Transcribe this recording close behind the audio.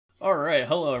Alright,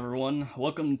 hello everyone.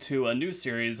 Welcome to a new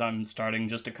series I'm starting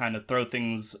just to kind of throw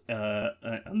things, a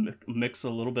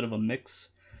little bit of a mix.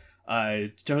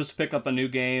 I chose to pick up a new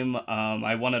game.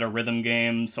 I wanted a rhythm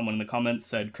game. Someone in the comments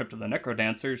said Crypt of the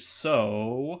NecroDancer,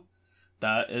 so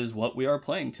that is what we are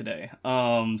playing today.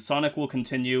 Sonic will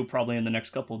continue probably in the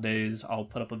next couple days. I'll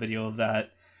put up a video of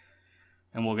that,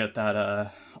 and we'll get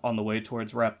that on the way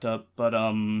towards wrapped up. But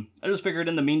I just figured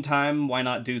in the meantime, why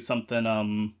not do something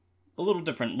a little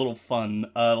different, a little fun.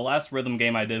 The last rhythm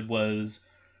game I did was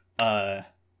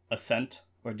Ascent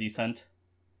or Descent.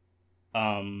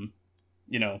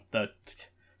 You know,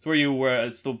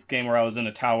 it's the game where I was in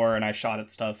a tower and I shot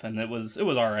at stuff, and it was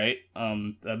alright.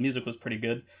 The music was pretty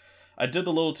good. I did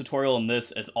the little tutorial in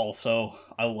this. I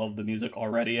love the music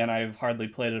already, and I've hardly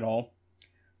played it all.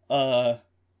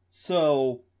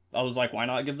 So I was like, why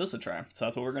not give this a try? So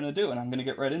that's what we're gonna do, and I'm gonna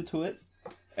get right into it.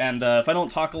 And if I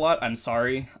don't talk a lot, I'm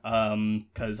sorry,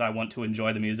 because I want to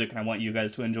enjoy the music, and I want you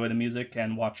guys to enjoy the music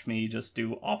and watch me just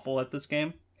do awful at this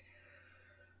game.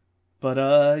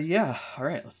 But, yeah,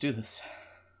 alright, let's do this.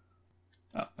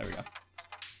 Oh, there we go.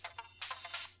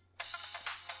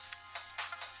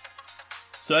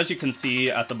 So as you can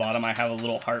see at the bottom, I have a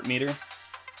little heart meter,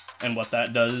 and what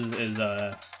that does is,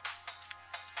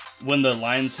 when the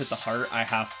lines hit the heart, I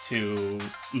have to,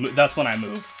 that's when I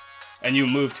move. And you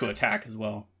move to attack as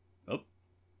well. Oh.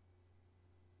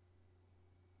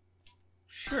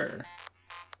 Sure.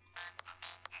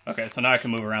 Okay, so now I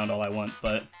can move around all I want,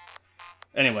 but...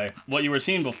 Anyway, what you were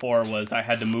seeing before was I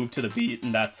had to move to the beat,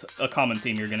 and that's a common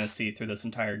theme you're gonna see through this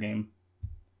entire game.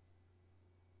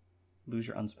 Lose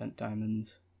your unspent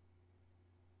diamonds.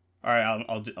 Alright,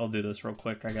 I'll do this real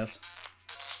quick, I guess.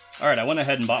 Alright, I went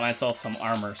ahead and bought myself some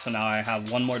armor, so now I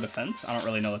have one more defense. I don't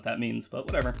really know what that means, but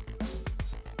whatever.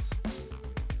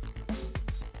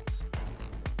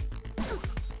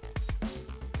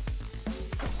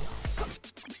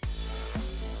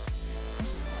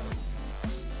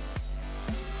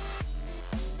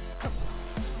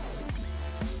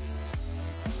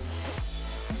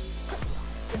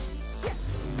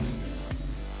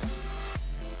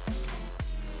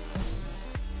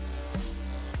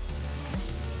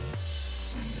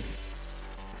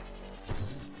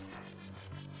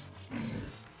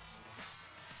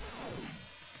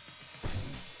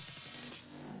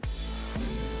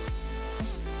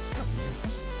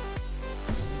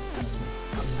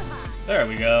 There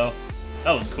we go.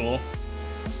 That was cool.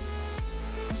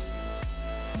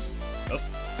 Oh.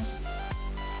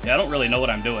 Yeah, I don't really know what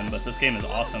I'm doing, but this game is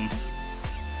awesome.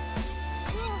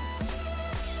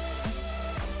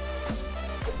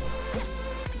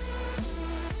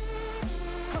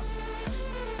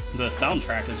 The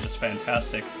soundtrack is just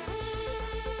fantastic.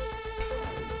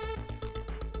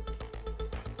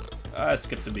 I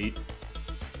skipped a beat.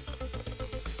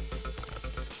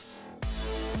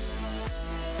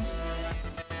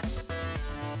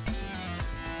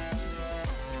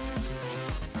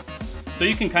 So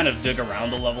you can kind of dig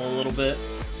around the level a little bit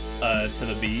to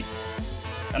the beat.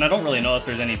 And I don't really know if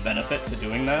there's any benefit to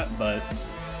doing that, but...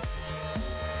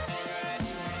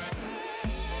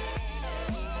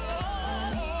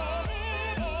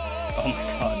 Oh my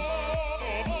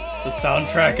god. The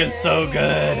soundtrack is so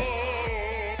good!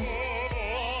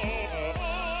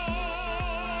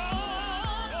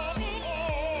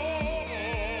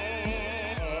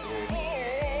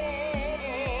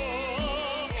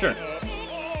 Sure.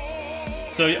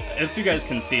 So if you guys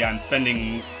can see, I'm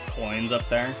spending coins up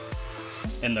there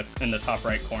in the top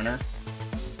right corner.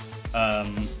 I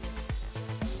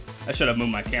should have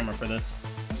moved my camera for this.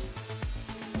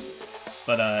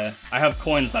 But I have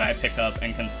coins that I pick up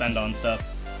and can spend on stuff.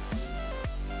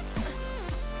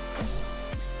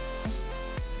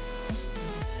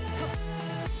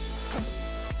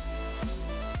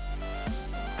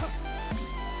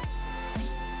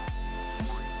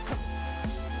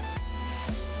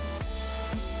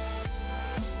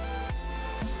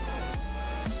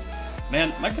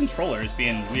 Man, my controller is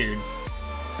being weird.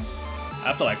 I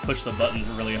have to like push the buttons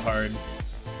really hard.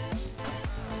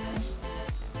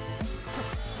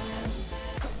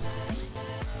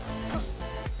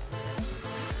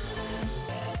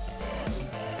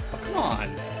 Oh, come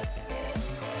on.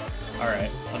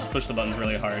 Alright, I'll just push the buttons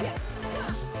really hard.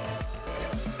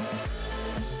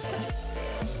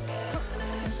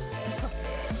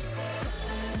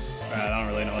 Alright, I don't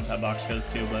really know what that box goes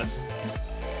to, but...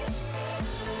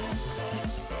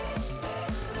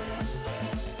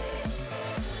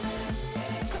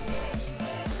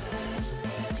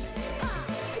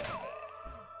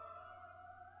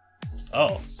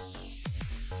 Oh.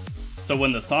 So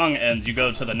when the song ends, you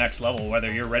go to the next level, whether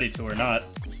you're ready to or not.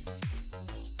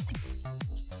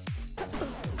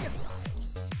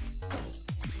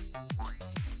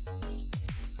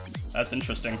 That's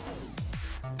interesting.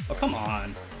 Oh, come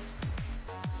on.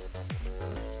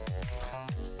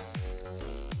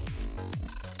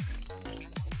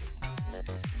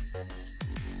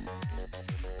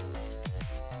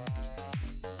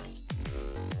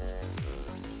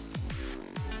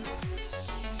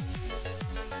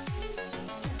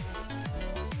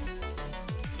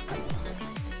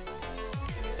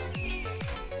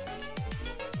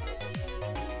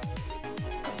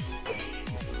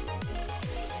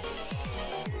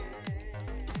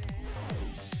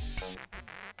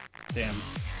 Damn.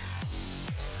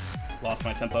 Lost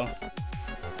my tempo.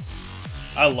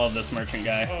 I love this merchant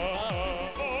guy.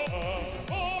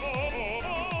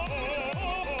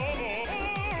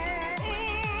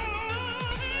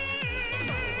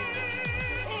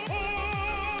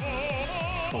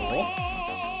 Cool.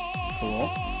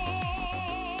 Cool.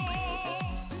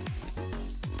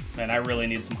 Man, I really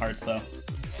need some hearts though.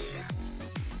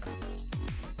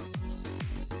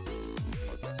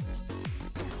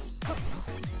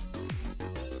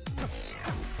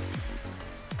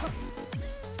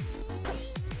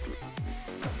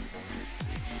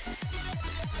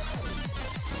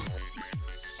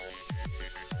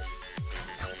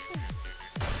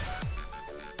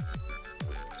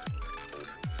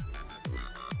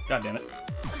 God damn it.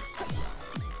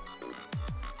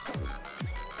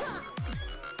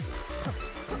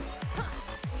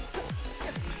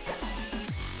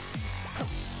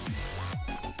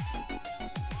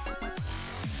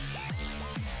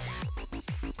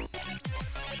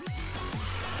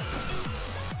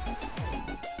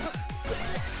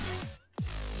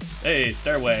 Hey,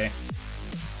 stairway.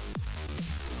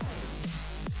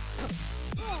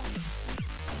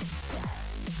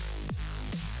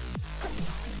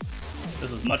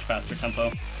 This is much faster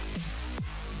tempo.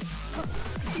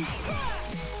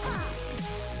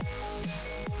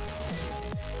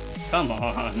 Come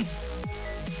on.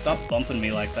 Stop bumping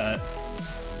me like that.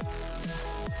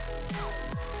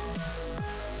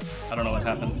 I don't know what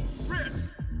happened.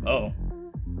 Oh.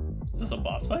 Is this a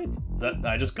boss fight? Is that, did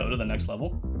I just go to the next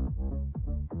level?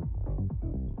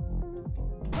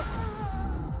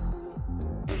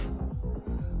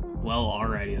 Well,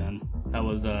 alrighty then.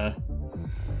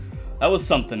 That was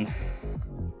something.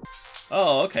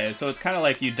 Oh, okay, so it's kind of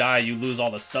like you die, you lose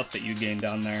all the stuff that you gained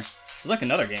down there. It was like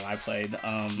another game I played.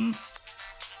 I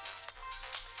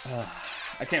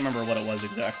can't remember what it was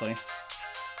exactly.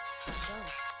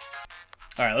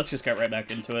 Alright, let's just get right back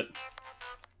into it.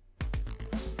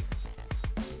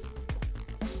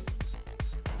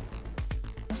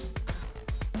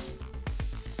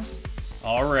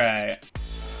 Alright.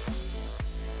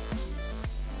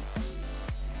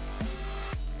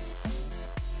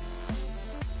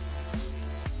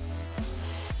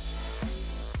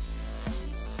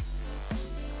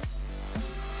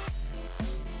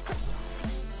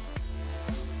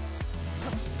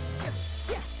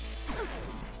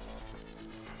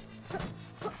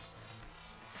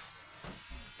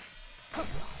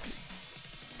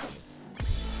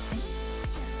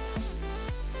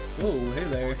 Whoa, hey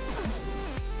there.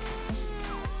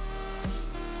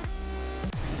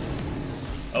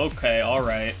 Okay,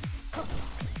 alright.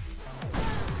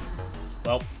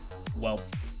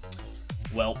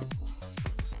 Welp.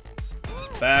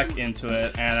 Back into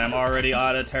it, and I'm already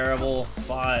at a terrible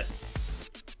spot.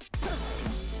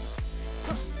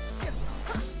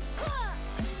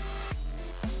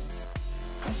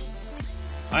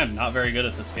 I am not very good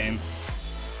at this game.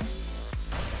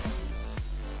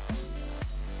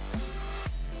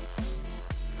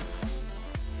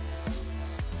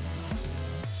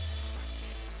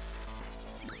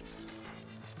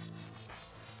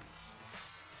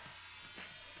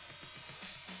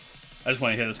 I just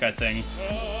want to hear this guy sing.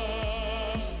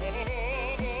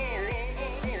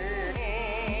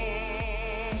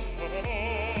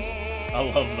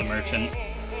 I love the merchant.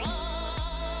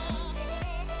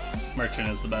 Merchant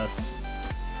is the best.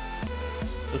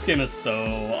 This game is so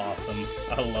awesome.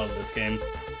 I love this game.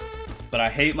 But I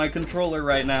hate my controller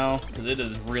right now, because it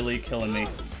is really killing me.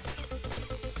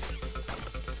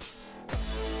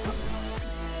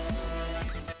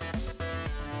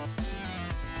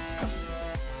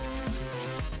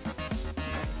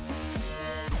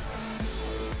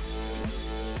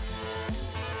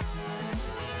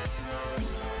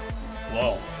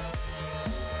 Whoa.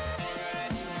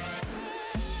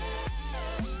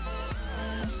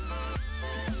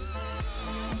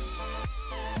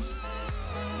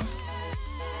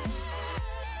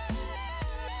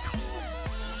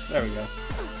 There we go.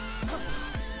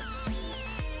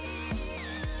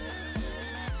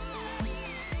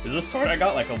 Is this sword I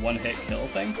got like a one-hit kill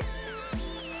thing?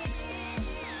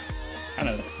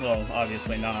 Kind of, well,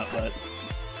 obviously not, but...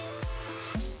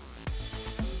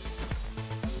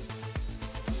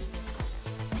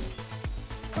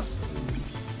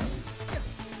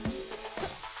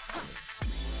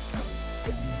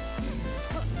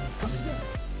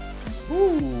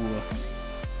 Ooh.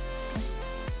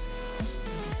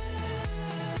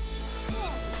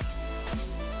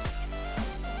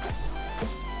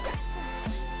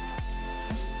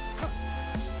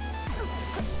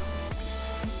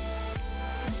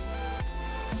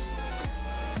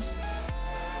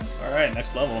 Alright,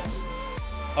 next level.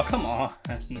 Oh, come on.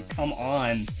 Come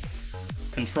on.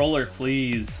 Controller,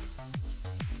 please.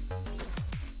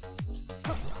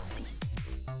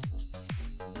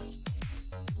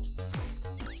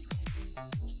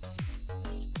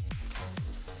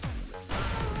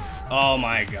 Oh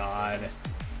my god.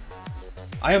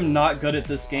 I am not good at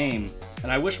this game,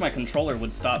 and I wish my controller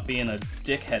would stop being a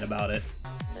dickhead about it.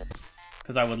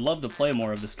 Because I would love to play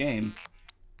more of this game.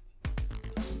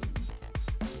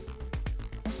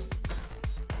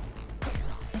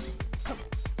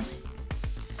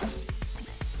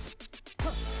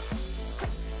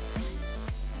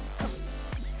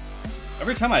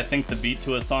 Every time I think the beat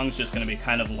to a song's just gonna be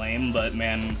kind of lame, but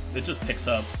man, it just picks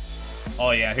up.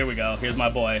 Oh yeah, here we go. Here's my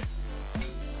boy.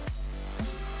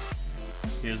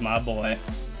 Here's my boy.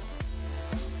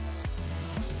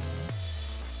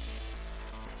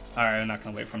 Alright, I'm not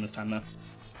gonna wait for him this time though.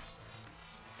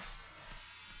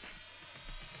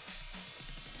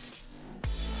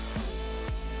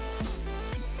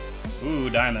 Ooh,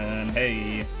 diamond,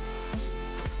 hey.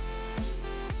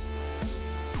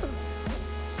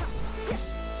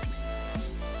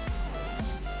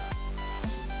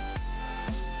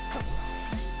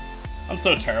 I'm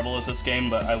so terrible at this game,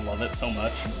 but I love it so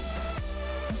much.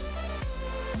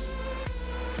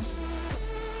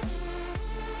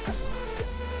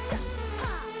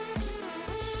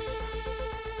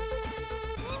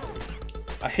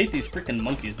 I hate these freaking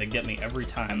monkeys, they get me every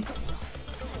time.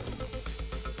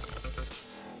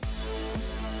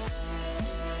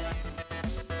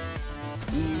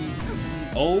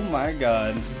 Oh my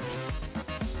god.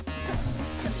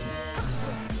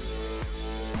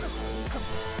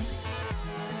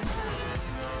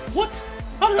 What?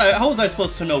 How was I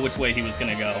supposed to know which way he was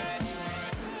gonna go?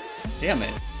 Damn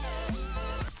it.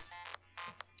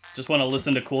 Just want to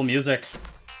listen to cool music.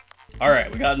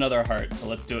 Alright, we got another heart, so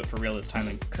let's do it for real this time.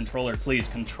 And controller, please,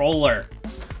 controller!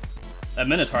 That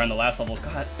Minotaur in the last level,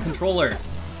 god, controller!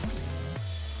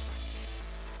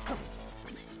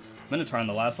 Minotaur in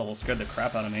the last level scared the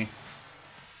crap out of me.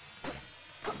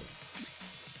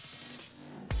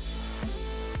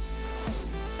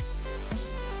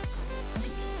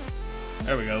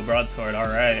 There we go, broadsword,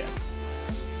 alright.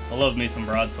 I love me some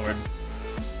broadsword.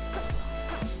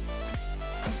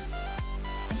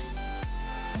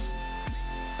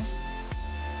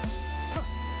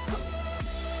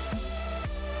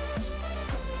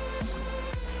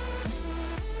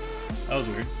 That was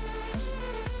weird.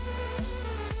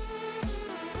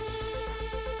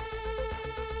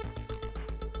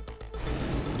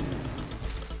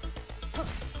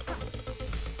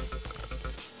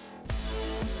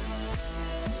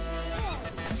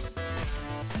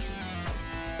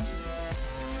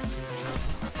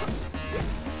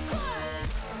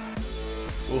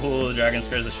 Ooh, the dragon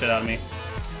scares the shit out of me.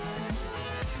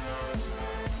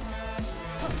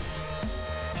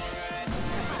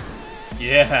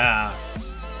 Yeah!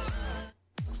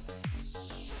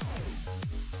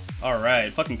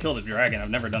 Alright, fucking kill the dragon. I've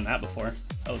never done that before.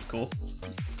 That was cool.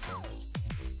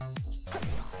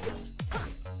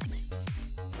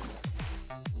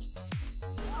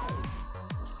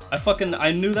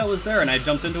 I knew that was there and I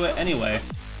jumped into it anyway.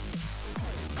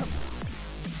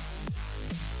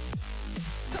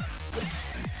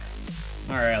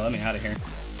 Alright, let me out of here.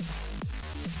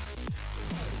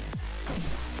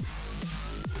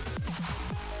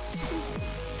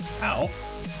 Ow.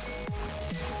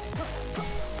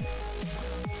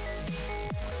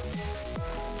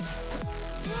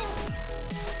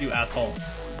 You asshole.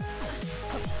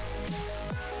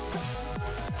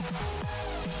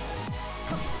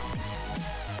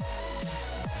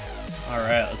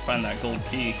 Alright, let's find that gold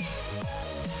key.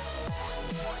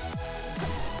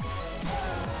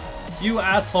 You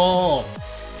asshole!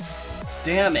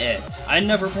 Damn it! I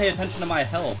never pay attention to my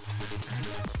health.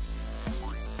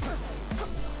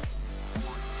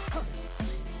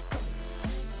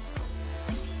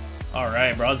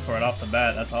 Alright, broadsword off the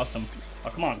bat. That's awesome. Oh,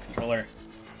 come on, controller.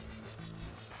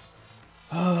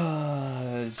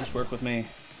 Just work with me.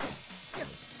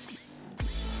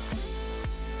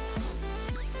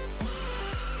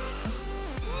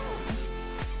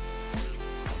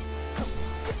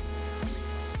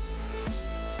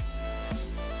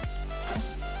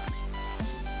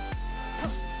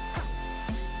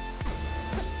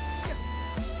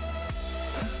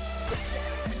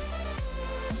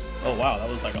 Oh wow, that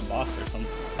was like a boss or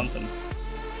something.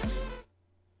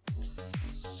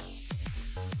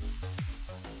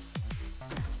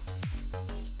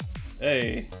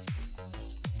 Hey.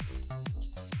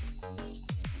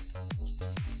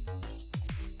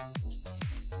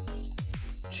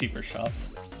 Cheaper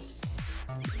shops.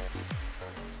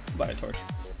 Buy a torch.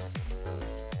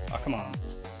 Oh, come on.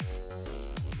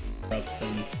 Ups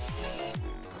and...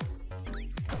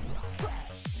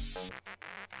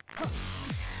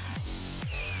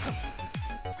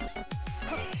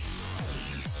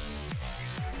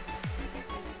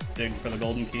 dig for the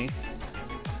golden key.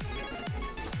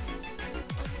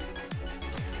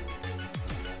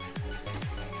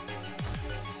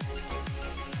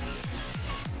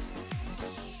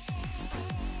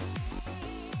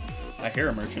 I hear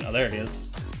a merchant. Oh, there he is.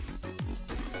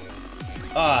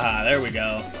 Ah, there we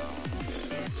go.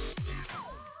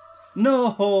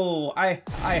 No, I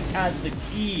had the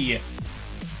key.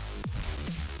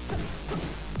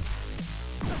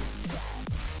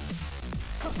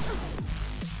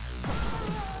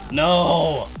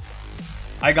 No,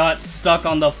 I got stuck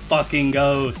on the fucking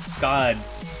ghost. God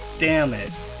damn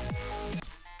it.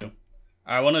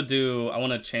 I want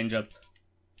to change up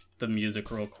the music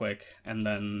real quick, and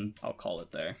then I'll call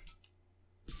it there.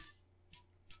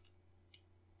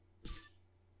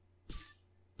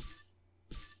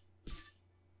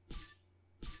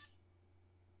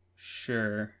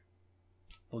 Sure,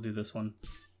 we'll do this one.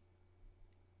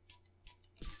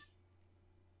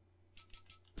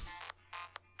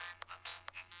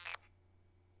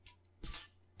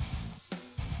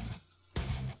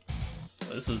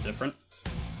 This is different.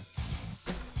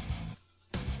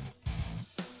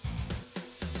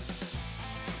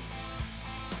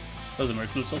 Does the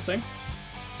merchant still sing?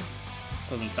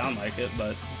 Doesn't sound like it,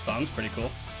 but the song's pretty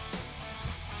cool.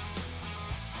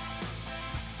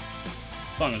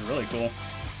 The song is really cool.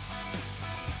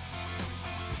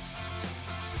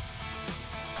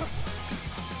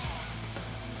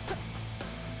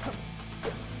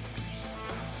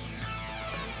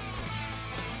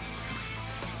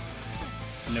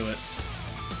 Knew it.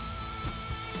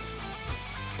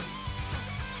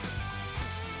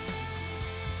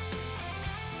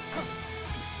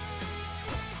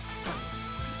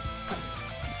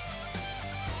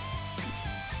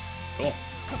 Cool.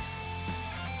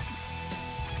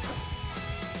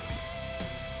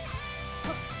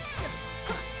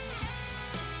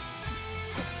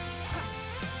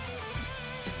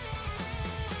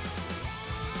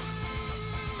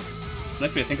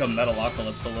 Makes me think of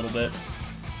Metalocalypse a little bit.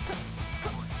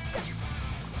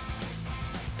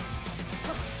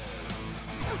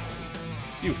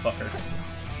 You fucker.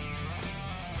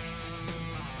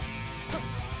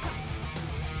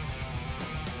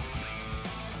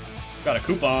 Got a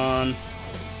coupon.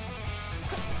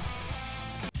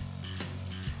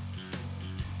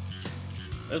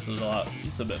 This is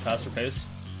it's a bit faster paced.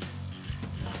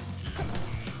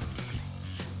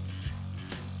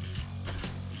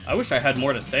 I wish I had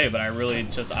more to say, but I really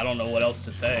just, I don't know what else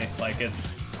to say. Like, it's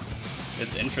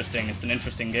interesting. It's an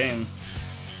interesting game,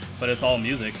 but it's all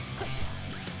music.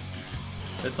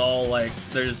 It's all like,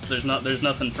 there's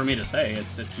nothing for me to say.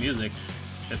 It's music.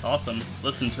 It's awesome.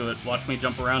 Listen to it. Watch me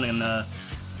jump around and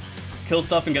kill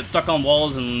stuff and get stuck on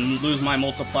walls and lose my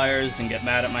multipliers and get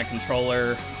mad at my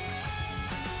controller.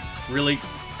 Really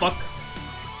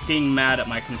fucking mad at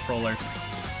my controller.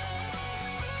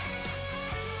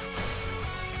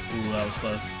 Ooh, that was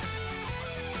close.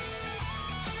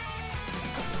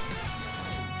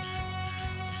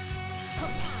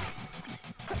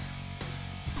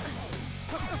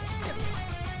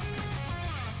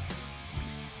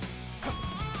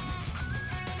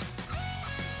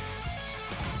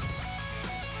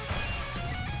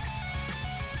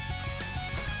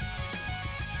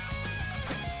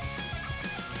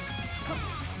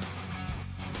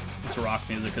 This rock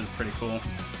music is pretty cool.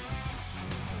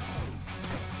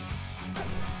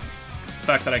 The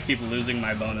fact that I keep losing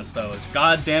my bonus though is,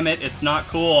 god damn it, it's not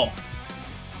cool.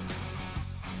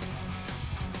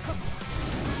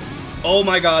 Oh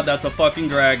my god, that's a fucking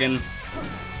dragon.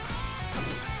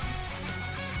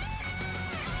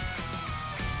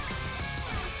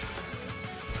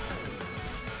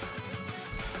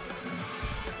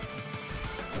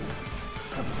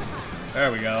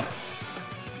 There we go.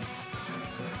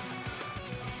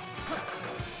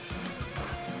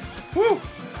 Woo!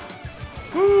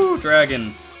 Woo,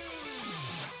 dragon.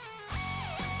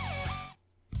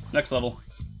 Next level.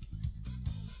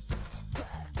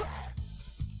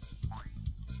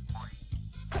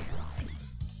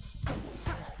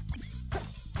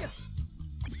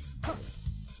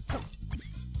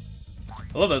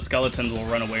 love that skeletons will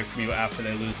run away from you after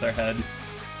they lose their head.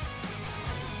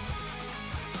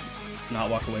 Just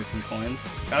not walk away from coins.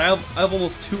 God, I have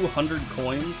almost 200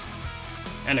 coins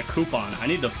and a coupon. I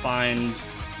need to find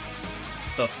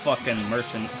the fucking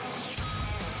merchant.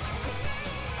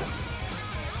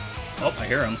 Oh, I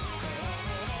hear him.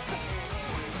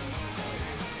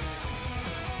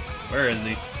 Where is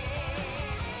he?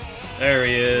 There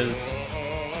he is.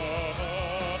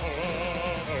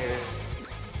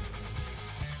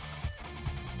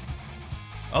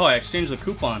 Oh, I exchanged the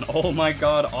coupon. Oh my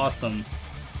god, awesome.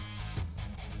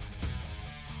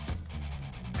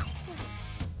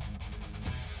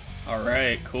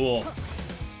 Alright, cool.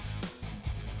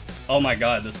 Oh my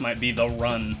god, this might be the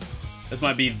run. This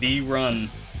might be the run.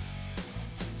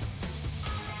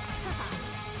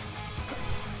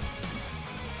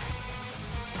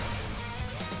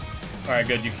 Alright,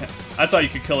 good. You can. I thought you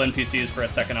could kill NPCs for a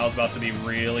second. I was about to be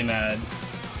really mad.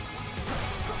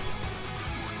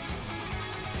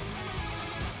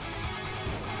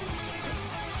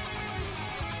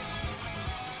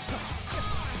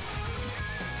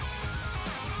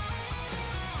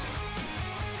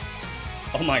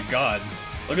 Oh my god.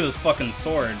 Look at this fucking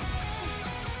sword.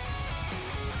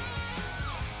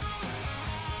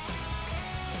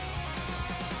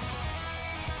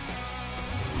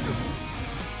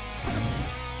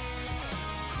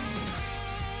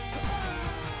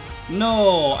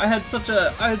 No, I had such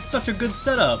a good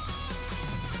setup.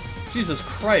 Jesus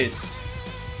Christ.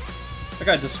 That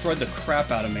guy destroyed the crap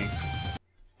out of me.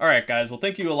 Alright guys, well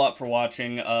thank you a lot for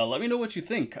watching. Let me know what you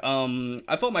think.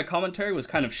 I felt my commentary was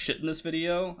kind of shit in this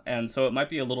video, and so it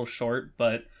might be a little short,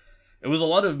 but it was a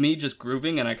lot of me just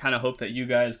grooving, and I kind of hope that you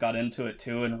guys got into it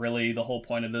too, and really the whole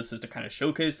point of this is to kind of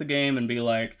showcase the game and be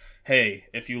like, hey,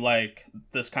 if you like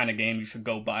this kind of game, you should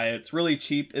go buy it. It's really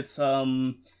cheap. It's,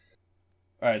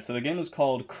 Alright, so the game is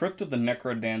called Crypt of the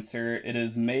NecroDancer. It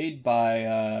is made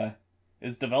by,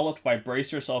 is developed by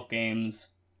Brace Yourself Games,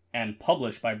 and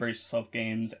published by Brace Yourself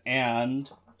Games and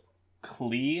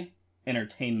Klee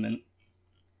Entertainment.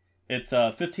 It's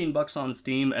 15 bucks on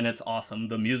Steam, and it's awesome.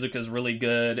 The music is really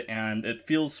good, and it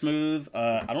feels smooth.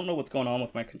 I don't know what's going on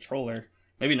with my controller.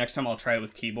 Maybe next time I'll try it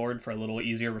with keyboard for a little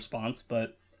easier response,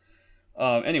 but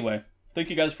anyway,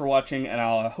 thank you guys for watching, and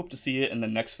I'll hope to see you in the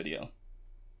next video.